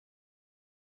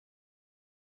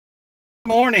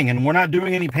Morning, and we're not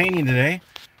doing any painting today.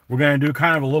 We're going to do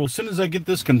kind of a little, as soon as I get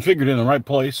this configured in the right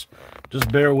place,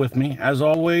 just bear with me. As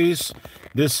always,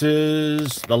 this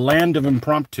is the land of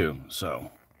impromptu.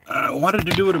 So I wanted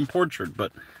to do it in portrait,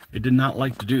 but it did not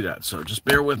like to do that. So just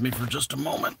bear with me for just a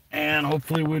moment, and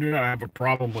hopefully we do not have a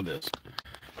problem with this.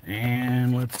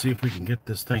 And let's see if we can get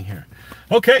this thing here.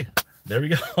 Okay, there we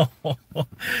go.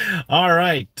 All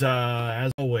right,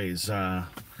 as always,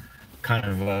 kind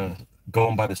of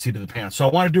going by the seat of the pants. So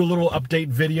I want to do a little update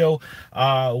video.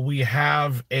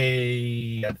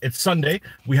 It's Sunday.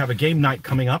 We have a game night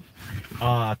coming up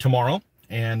tomorrow,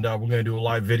 and we're going to do a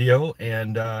live video.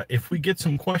 And if we get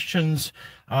some questions,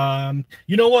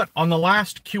 you know what? On the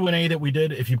last Q&A that we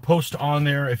did, if you post on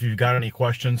there, if you've got any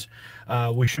questions,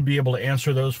 we should be able to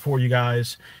answer those for you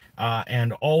guys.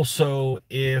 And also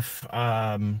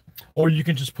or you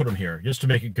can just put them here just to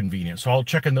make it convenient. So I'll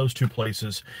check in those two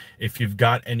places if you've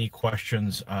got any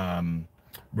questions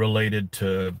related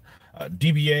to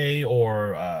DBA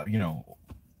or,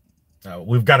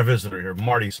 we've got a visitor here.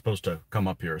 Marty's supposed to come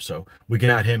up here, so we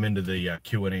can add him into the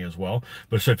Q&A as well.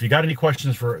 But so if you got any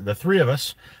questions for the three of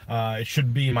us, it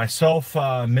should be myself,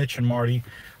 Mitch, and Marty.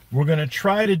 We're going to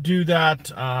try to do that.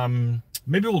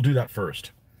 Maybe we'll do that first.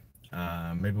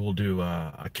 Maybe we'll do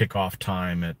a kickoff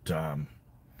time at,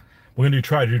 we're going to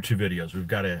try to do two videos. We've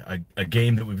got a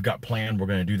game that we've got planned. We're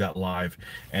going to do that live.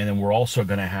 And then we're also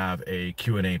going to have a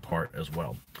Q&A part as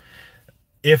well.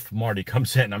 If Marty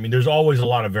comes in, I mean, there's always a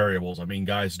lot of variables. I mean,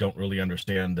 guys don't really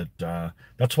understand that.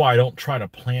 That's why I don't try to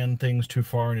plan things too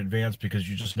far in advance, because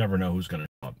you just never know who's going to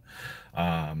show up.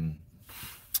 I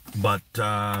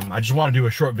just want to do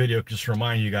a short video just to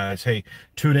remind you guys, hey,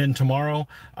 tune in tomorrow.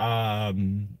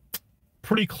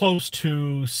 Pretty close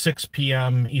to 6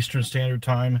 p.m. Eastern Standard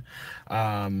Time,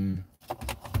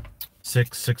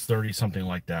 6:30, something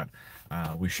like that.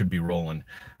 We should be rolling.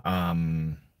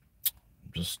 If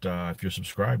you're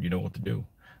subscribed, you know what to do.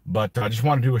 But I just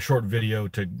want to do a short video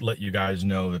to let you guys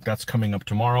know that that's coming up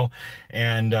tomorrow.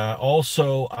 And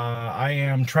also, I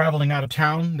am traveling out of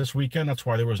town this weekend. That's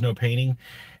why there was no painting.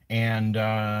 And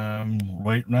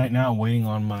right now, waiting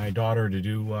on my daughter to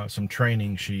do some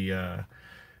training. She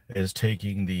is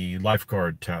taking the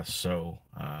lifeguard test, so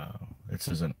this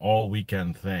is an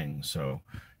all-weekend thing. So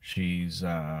she's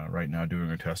right now doing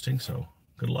her testing, so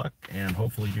good luck, and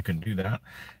hopefully you can do that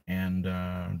and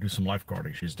do some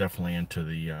lifeguarding. She's definitely into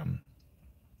the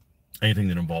anything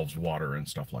that involves water and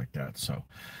stuff like that, so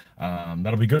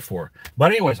that'll be good for her.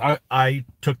 But anyways, I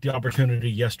took the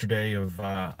opportunity yesterday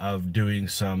of doing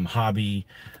some hobby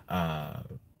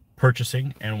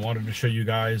purchasing and wanted to show you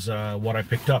guys what I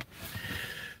picked up.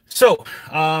 So,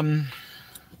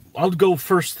 I'll go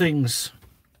last things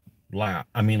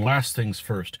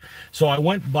first. So I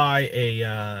went by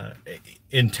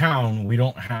in town, we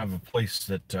don't have a place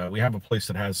that, we have a place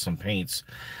that has some paints,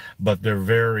 but they're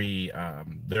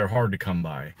they're hard to come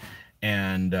by,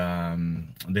 and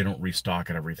they don't restock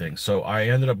and everything. So I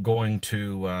ended up going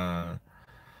to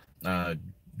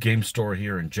game store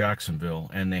here in Jacksonville,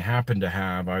 and they happened to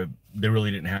have, they really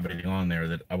didn't have anything on there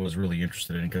that I was really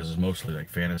interested in, because it's mostly like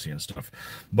fantasy and stuff.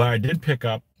 But I did pick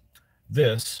up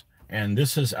this, and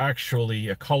this is actually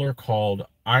a color called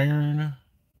Iron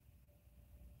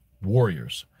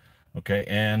Warriors. Okay,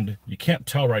 and you can't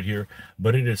tell right here,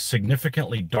 but it is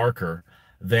significantly darker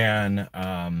than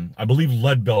I believe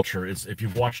Lead Belcher is. If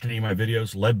you've watched any of my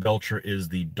videos, Lead Belcher is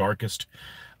the darkest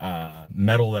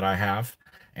metal that I have,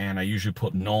 and I usually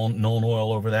put Nuln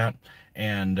Oil over that.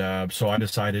 And so I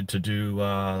decided to do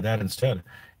that instead.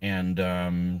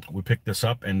 And we picked this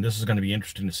up, and this is going to be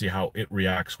interesting to see how it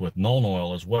reacts with Nuln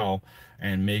Oil as well,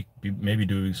 and maybe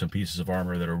doing some pieces of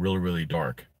armor that are really, really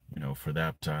dark. You know, for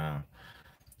that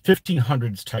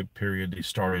 1500s type period, they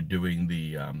started doing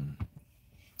the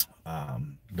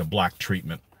black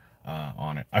treatment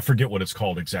on it. I forget what it's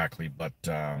called exactly, but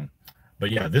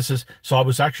yeah, this is, so I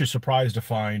was actually surprised to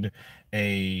find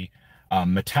a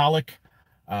metallic,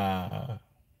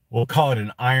 we'll call it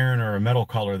an iron or a metal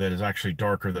color that is actually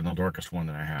darker than the darkest one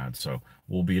that I had. So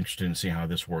we'll be interested to see how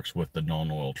this works with the Nuln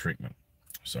Oil treatment.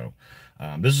 So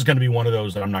this is going to be one of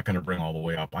those that I'm not going to bring all the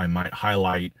way up. I might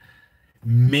highlight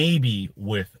maybe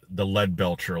with the Lead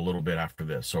Belcher a little bit after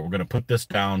this. So we're going to put this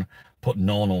down, put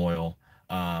Nuln Oil,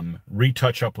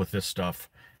 retouch up with this stuff,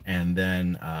 and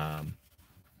then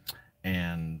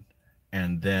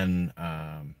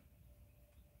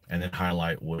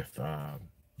highlight with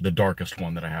the darkest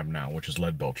one that I have now, which is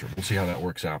Lead Belcher. We'll see how that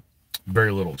works out.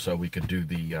 Very little, so we could do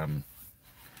the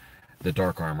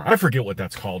dark armor. I forget what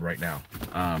that's called right now.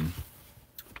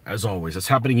 As always, it's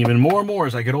happening even more and more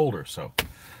as I get older. So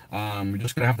You're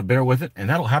just gonna have to bear with it, and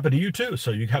that'll happen to you too.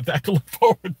 So you have that to look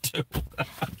forward to.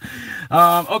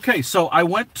 Okay, so I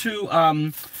went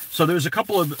to so there's a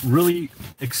couple of really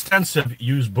extensive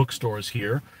used bookstores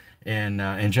here in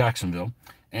Jacksonville,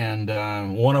 and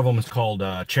one of them is called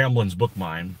Chamblin's Book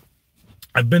Mine.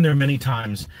 I've been there many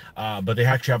times, but they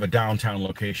actually have a downtown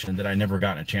location that I never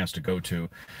gotten a chance to go to.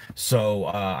 So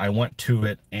I went to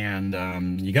it,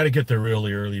 and you got to get there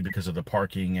really early because of the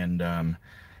parking, and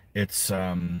it's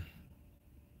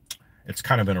it's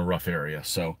kind of in a rough area.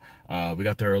 So we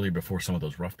got there early before some of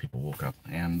those rough people woke up.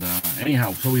 And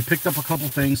anyhow, so we picked up a couple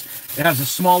things. It has a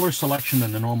smaller selection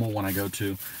than the normal one I go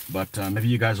to, but maybe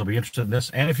you guys will be interested in this.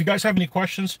 And if you guys have any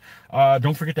questions,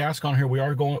 don't forget to ask on here. We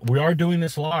are doing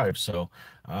this live, so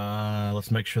let's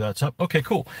make sure that's up. Okay,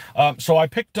 cool. So I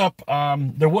picked up,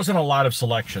 there wasn't a lot of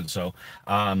selection. So,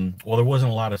 well, there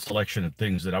wasn't a lot of selection of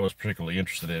things that I was particularly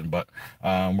interested in, but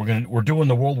we're doing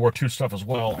the World War II stuff as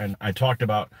well. And I talked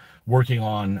about working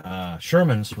on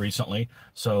Sherman's recently,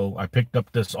 so I picked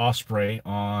up this Osprey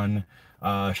on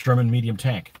Sherman medium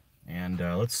tank, and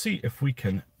let's see if we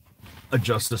can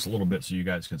adjust this a little bit so you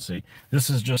guys can see.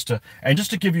 This is just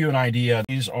to give you an idea,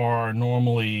 these are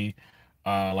normally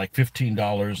like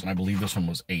 $15, and I believe this one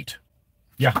was $8.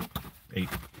 Yeah,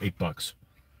 $8.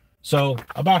 So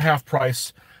about half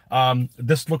price.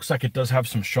 This looks like it does have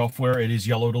some shelf wear. It is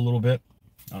yellowed a little bit.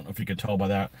 I don't know if you can tell by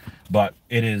that, but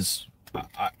it is.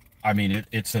 I mean,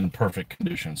 it's in perfect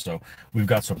condition. So we've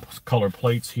got some color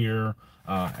plates here,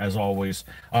 as always.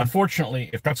 Unfortunately,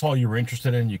 if that's all you were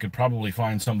interested in, you could probably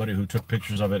find somebody who took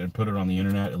pictures of it and put it on the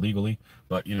internet illegally.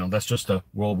 But, you know, that's just the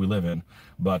world we live in.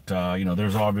 But, you know,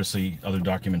 there's obviously other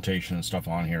documentation and stuff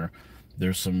on here.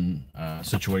 There's some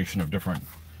situation of different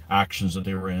actions that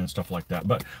they were in and stuff like that.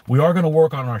 But we are going to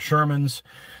work on our Shermans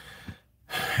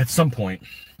at some point.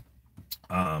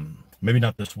 Maybe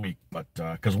not this week, but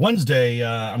because Wednesday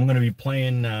I'm going to be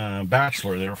playing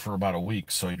Bachelor there for about a week,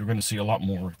 so you're going to see a lot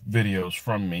more videos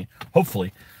from me,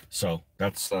 hopefully. So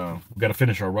that's we've got to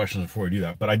finish our Russians before we do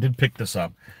that. But I did pick this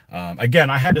up. Again,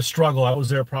 I had to struggle. I was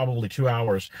there probably 2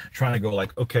 hours trying to go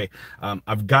like, okay,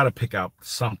 I've got to pick out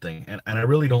something, and I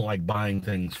really don't like buying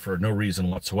things for no reason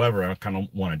whatsoever. I kind of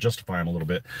want to justify them a little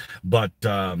bit, but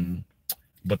I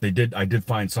did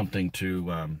find something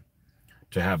to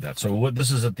have that. So what this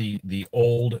is at the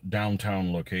old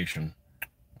downtown location.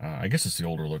 I guess it's the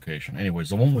older location. Anyways,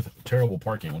 the one with terrible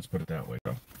parking, let's put it that way.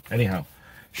 So anyhow,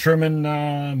 Sherman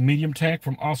medium tank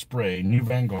from Osprey, New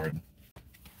Vanguard,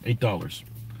 $8.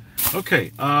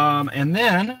 Okay, and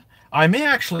then I may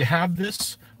actually have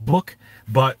this book,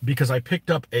 but because I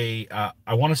picked up a,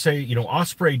 I want to say, you know,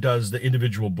 Osprey does the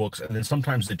individual books, and then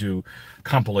sometimes they do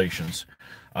compilations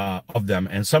of them,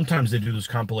 and sometimes they do this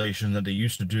compilation that they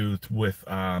used to do with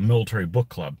Military Book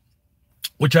Club,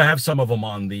 which I have some of them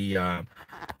on the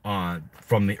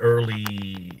from the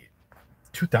early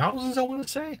 2000s, I want to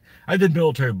say. I did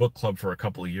Military Book Club for a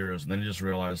couple of years, and then I just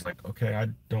realized, like, okay, I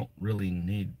don't really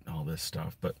need all this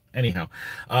stuff. But anyhow,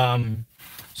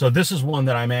 so this is one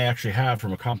that I may actually have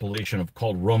from a compilation of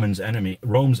called Rome's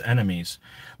Enemies,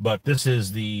 but this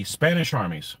is the Spanish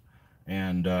armies,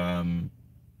 and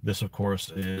this, of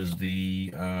course, is the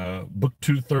Book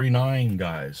 239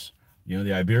 guys. You know,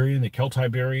 the Iberian, the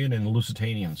Celtiberian, and the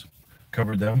Lusitanians.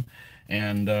 Covered them.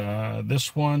 And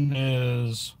this one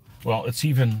is, well, it's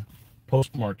even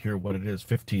postmarked here what it is,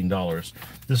 $15.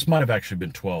 This might have actually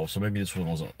been 12, so maybe this one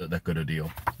wasn't that good a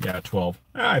deal. Yeah, 12.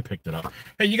 I picked it up.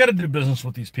 Hey, you got to do business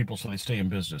with these people so they stay in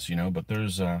business, you know, but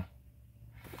there's,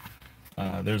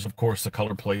 of course, the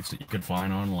color plates that you can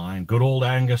find online. Good old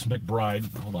Angus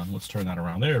McBride. Hold on, let's turn that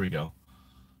around. There we go.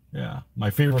 Yeah, my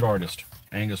favorite artist,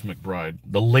 Angus McBride.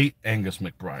 The late Angus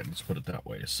McBride, let's put it that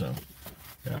way. So,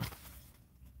 yeah.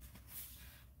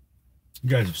 You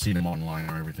guys have seen him online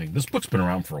or everything. This book's been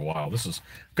around for a while. This has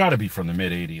got to be from the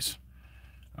mid-'80s.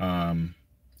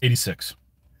 86.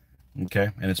 Okay,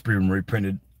 and it's been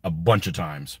reprinted a bunch of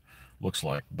times, looks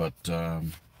like. But,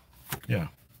 yeah.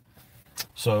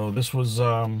 So this was,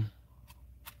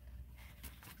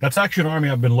 that's actually an army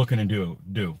I've been looking to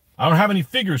do. I don't have any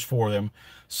figures for them,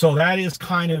 so that is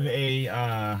kind of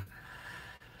a,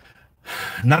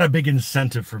 not a big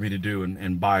incentive for me to do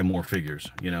and buy more figures,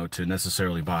 you know, to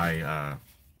necessarily buy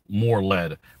more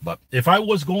lead. But if I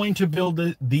was going to build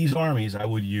these armies, I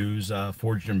would use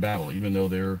Forged in Battle, even though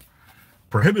they're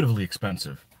prohibitively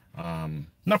expensive.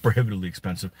 Not prohibitively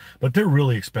expensive, but they're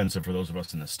really expensive for those of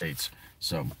us in the States.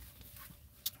 So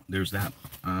there's that.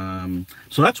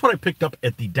 So that's what I picked up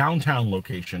at the downtown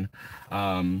location.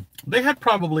 They had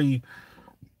probably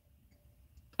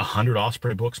 100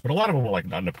 Osprey books, but a lot of them were like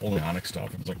Napoleonic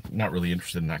stuff. I was like not really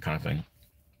interested in that kind of thing.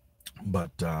 but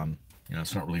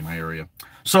it's not really my area.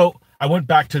 So I went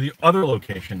back to the other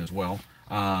location as well,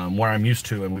 where I'm used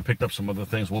to, and we picked up some other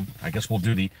things. I guess we'll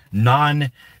do the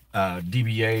non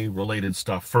DBA related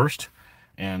stuff first.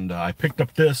 And I picked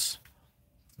up this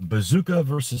Bazooka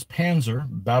versus Panzer,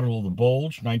 Battle of the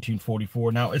Bulge,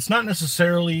 1944. Now, it's not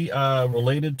necessarily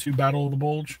related to Battle of the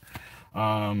Bulge.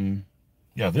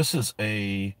 Yeah, this is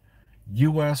a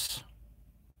U.S.,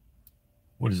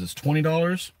 what is this,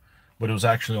 $20? But it was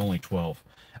actually only 12.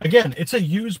 Again, it's a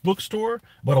used bookstore,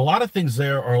 but a lot of things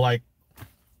there are like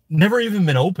never even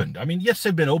been opened. I mean, yes,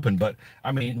 they've been opened, but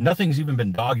I mean, nothing's even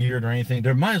been dog-eared or anything.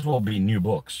 There might as well be new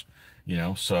books,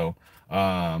 so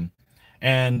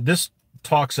and this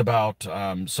talks about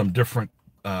some different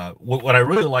what I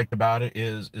really liked about it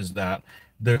is that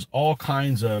there's all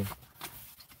kinds of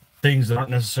things that aren't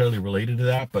necessarily related to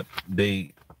that, but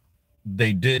they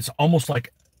did. It's almost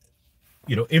like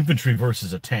infantry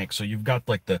versus a tank. So you've got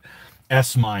like the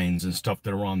S mines and stuff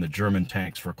that are on the German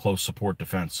tanks for close support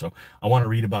defense. So I want to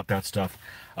read about that stuff.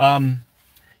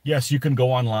 Yes, you can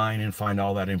go online and find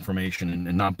all that information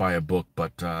and not buy a book,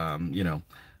 but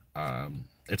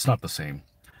it's not the same.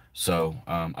 So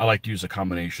I like to use a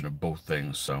combination of both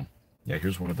things. So yeah,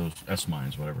 here's one of those S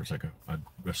mines, whatever. It's like a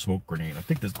smoke grenade. I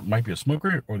think this might be a smoke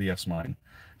grenade or the S mine.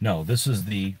 No, this is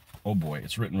the, oh boy,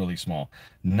 it's written really small.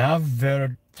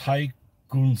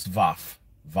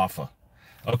 Nahverteidigungswaffe.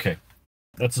 Okay,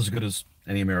 that's as good as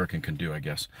any American can do, I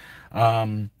guess.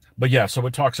 But yeah, so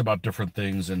it talks about different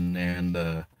things and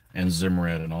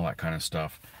Zimmered and all that kind of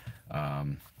stuff.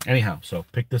 Anyhow, so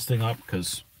pick this thing up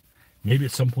because maybe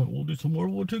at some point we'll do some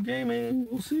World War II gaming.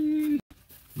 We'll see.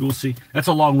 We'll see. That's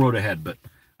a long road ahead, but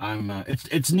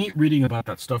it's neat reading about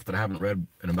that stuff that I haven't read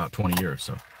in about 20 years.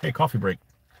 So hey, coffee break.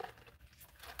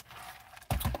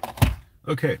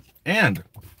 Okay, and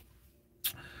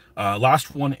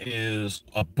last one is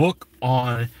a book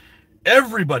on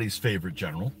everybody's favorite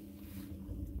general,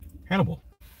 Hannibal.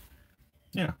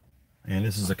 Yeah, and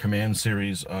this is a command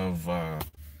series of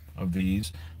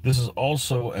these. This is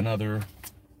also another.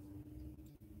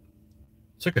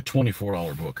 It's like a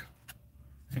 $24 book,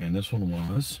 and this one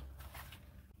was,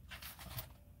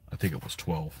 I think it was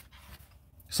 12,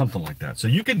 something like that. So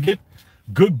you can get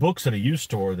good books at a used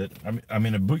store that I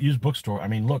mean a used bookstore. I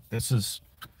mean, look, this is,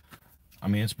 I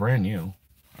mean, it's brand new.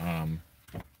 Yeah,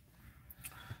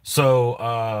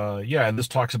 and this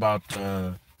talks about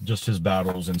just his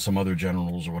battles and some other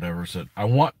generals or whatever. So I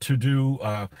want to do,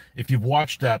 if you've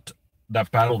watched that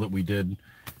battle that we did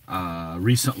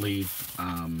recently,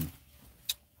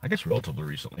 I guess relatively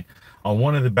recently, on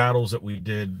one of the battles that we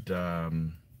did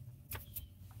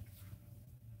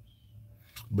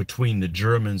between the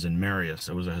Germans and Marius.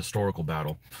 It was a historical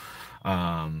battle.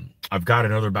 I've got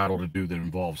another battle to do that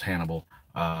involves Hannibal,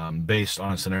 based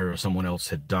on a scenario someone else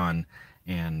had done,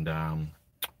 and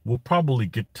we'll probably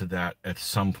get to that at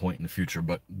some point in the future.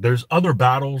 But there's other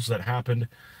battles that happened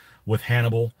with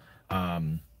Hannibal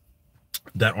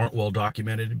that aren't well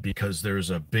documented because there's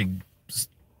a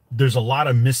lot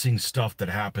of missing stuff that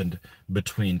happened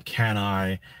between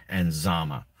Cannae and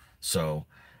Zama. So,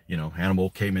 Hannibal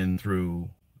came in through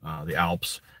the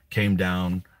Alps, came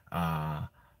down,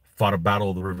 fought a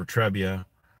battle of the River Trebia,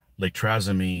 Lake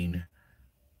Trasimene,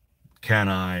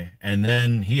 Cannae, and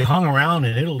then he hung around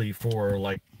in Italy for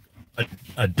like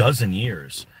a dozen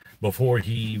years before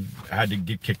he had to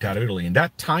get kicked out of Italy. And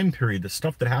that time period, the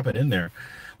stuff that happened in there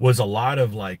was a lot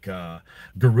of like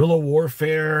guerrilla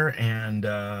warfare, and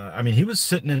I mean, he was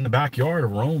sitting in the backyard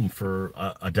of Rome for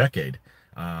a decade,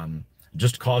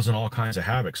 just causing all kinds of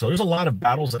havoc. So there's a lot of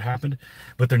battles that happened,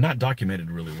 but they're not documented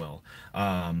really well.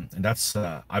 And that's,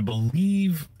 I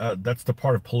believe, that's the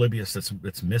part of Polybius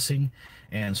that's missing.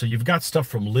 And so you've got stuff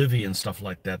from Livy and stuff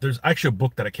like that. There's actually a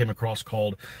book that I came across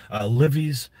called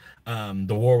Livy's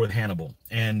The War with Hannibal.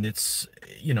 And it's,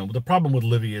 the problem with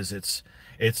Livy is it's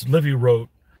Livy wrote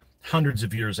hundreds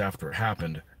of years after it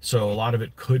happened. So a lot of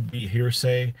it could be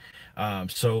hearsay.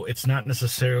 So it's not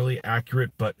necessarily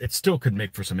accurate, but it still could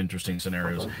make for some interesting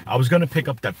scenarios. I was going to pick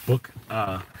up that book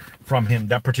from him,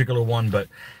 that particular one, but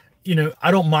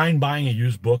I don't mind buying a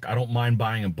used book. I don't mind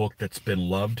buying a book that's been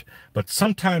loved, but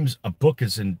sometimes a book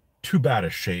is in too bad a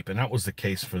shape, and that was the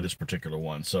case for this particular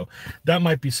one. So that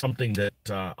might be something that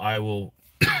I will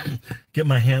get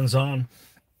my hands on.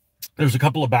 There's a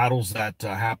couple of battles that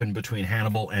happened between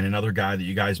Hannibal and another guy that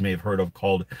you guys may have heard of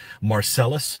called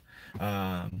Marcellus.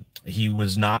 He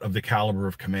was not of the caliber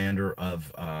of commander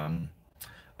of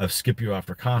Scipio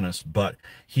Africanus, but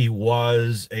he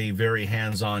was a very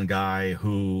hands-on guy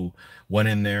who went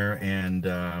in there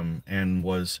and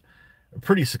was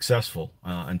pretty successful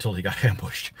until he got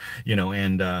ambushed, you know,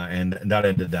 and that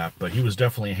ended that. But he was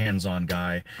definitely a hands-on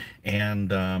guy,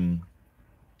 and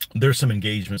there's some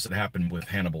engagements that happened with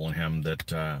Hannibal and him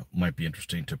that might be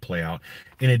interesting to play out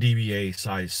in a DBA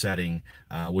size setting,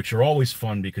 which are always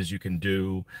fun because you can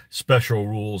do special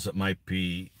rules that might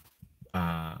be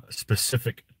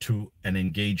specific to an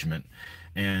engagement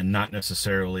and not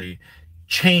necessarily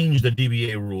change the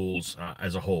DBA rules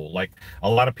as a whole. Like a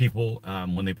lot of people,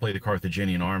 when they play the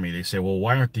Carthaginian army, they say, well,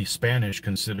 why aren't the Spanish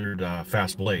considered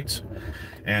fast blades?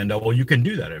 And well, you can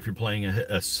do that if you're playing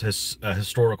a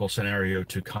historical scenario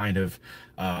to kind of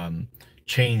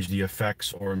change the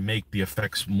effects or make the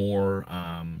effects more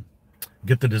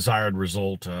get the desired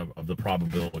result of the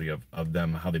probability of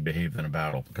them, how they behave in a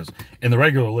battle. Because in the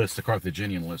regular list, the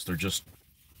Carthaginian list,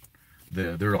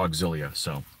 they're auxilia,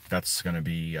 so that's going to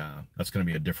be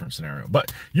a different scenario.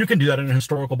 But you can do that in a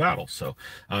historical battle. So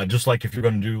just like if you're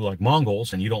going to do like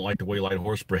Mongols and you don't like the way light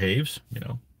horse behaves, you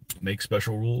know, make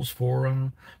special rules for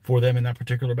them in that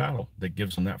particular battle that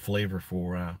gives them that flavor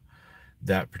for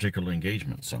that particular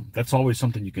engagement. So that's always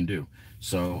something you can do.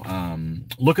 So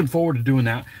looking forward to doing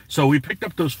that. So we picked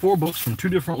up those 4 books from 2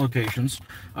 different locations,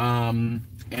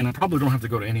 and I probably don't have to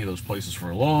go to any of those places for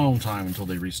a long time until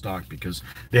they restock, because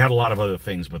they had a lot of other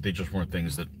things, but they just weren't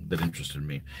things that interested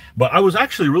me. But I was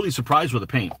actually really surprised with the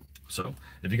paint. So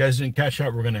if you guys didn't catch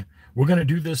that, we're gonna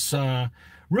do this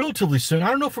relatively soon. I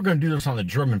don't know if we're gonna do this on the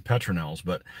German Petronels,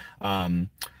 but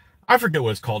I forget what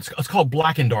it's called. It's called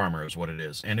blackened armor is what it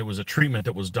is. And it was a treatment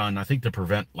that was done, I think, to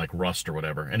prevent like rust or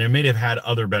whatever. And it may have had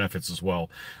other benefits as well.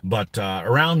 But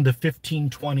around the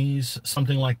 1520s,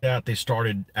 something like that, they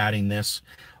started adding this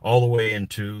all the way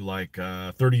into like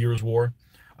 30 Years' War.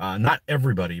 Not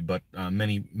everybody, but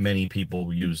many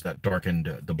people use that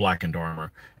the blackened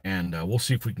armor. And we'll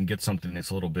see if we can get something that's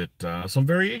a little bit, some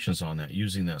variations on that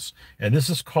using this. And this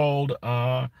is called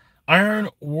Iron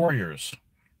Warriors.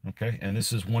 Okay, and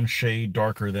this is 1 shade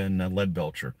darker than Lead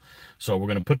Belcher. So we're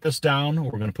going to put this down,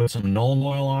 we're going to put some Nuln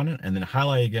Oil on it, and then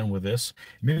highlight again with this.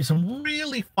 Maybe some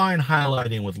really fine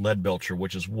highlighting with Lead Belcher,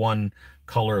 which is 1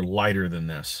 color lighter than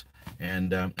this.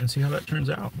 And see how that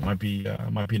turns out. Might be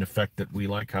an effect that we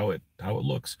like how it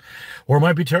looks. Or it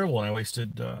might be terrible and I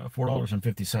wasted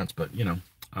 $4.50, but you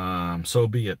know, so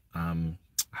be it. I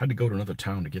had to go to another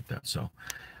town to get that. So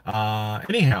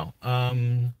anyhow,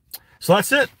 so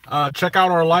that's it. Check out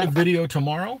our live video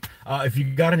tomorrow. If you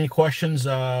got any questions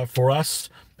for us,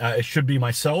 it should be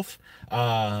myself,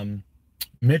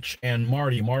 Mitch, and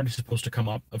Marty. Marty's supposed to come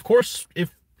up. Of course, if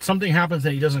something happens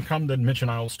and he doesn't come, then Mitch and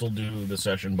I will still do the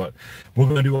session. But we're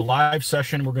going to do a live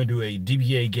session. We're going to do a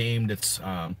DBA game that's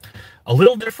a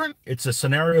little different. It's a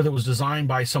scenario that was designed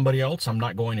by somebody else. I'm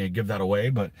not going to give that away,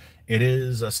 but it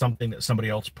is something that somebody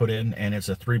else put in, and it's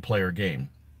a 3-player game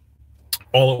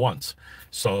all at once.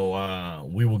 So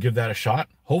we will give that a shot.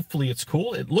 Hopefully it's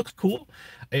cool. It looks cool.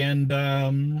 And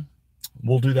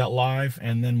we'll do that live,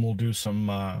 and then we'll do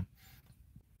some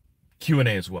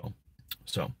Q&A as well.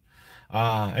 So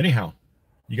anyhow,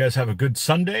 you guys have a good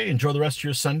Sunday. Enjoy the rest of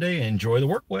your Sunday. Enjoy the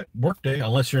work day,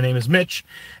 unless your name is Mitch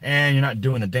and you're not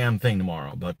doing a damn thing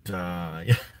tomorrow. But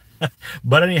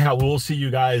but anyhow, we'll see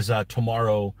you guys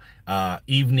tomorrow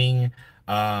evening.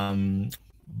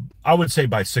 I would say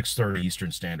by 6:30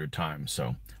 Eastern Standard Time.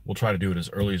 So we'll try to do it as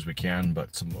early as we can,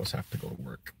 but some of us have to go to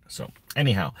work. So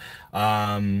anyhow,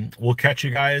 we'll catch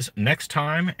you guys next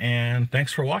time, and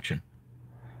thanks for watching.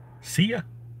 See ya.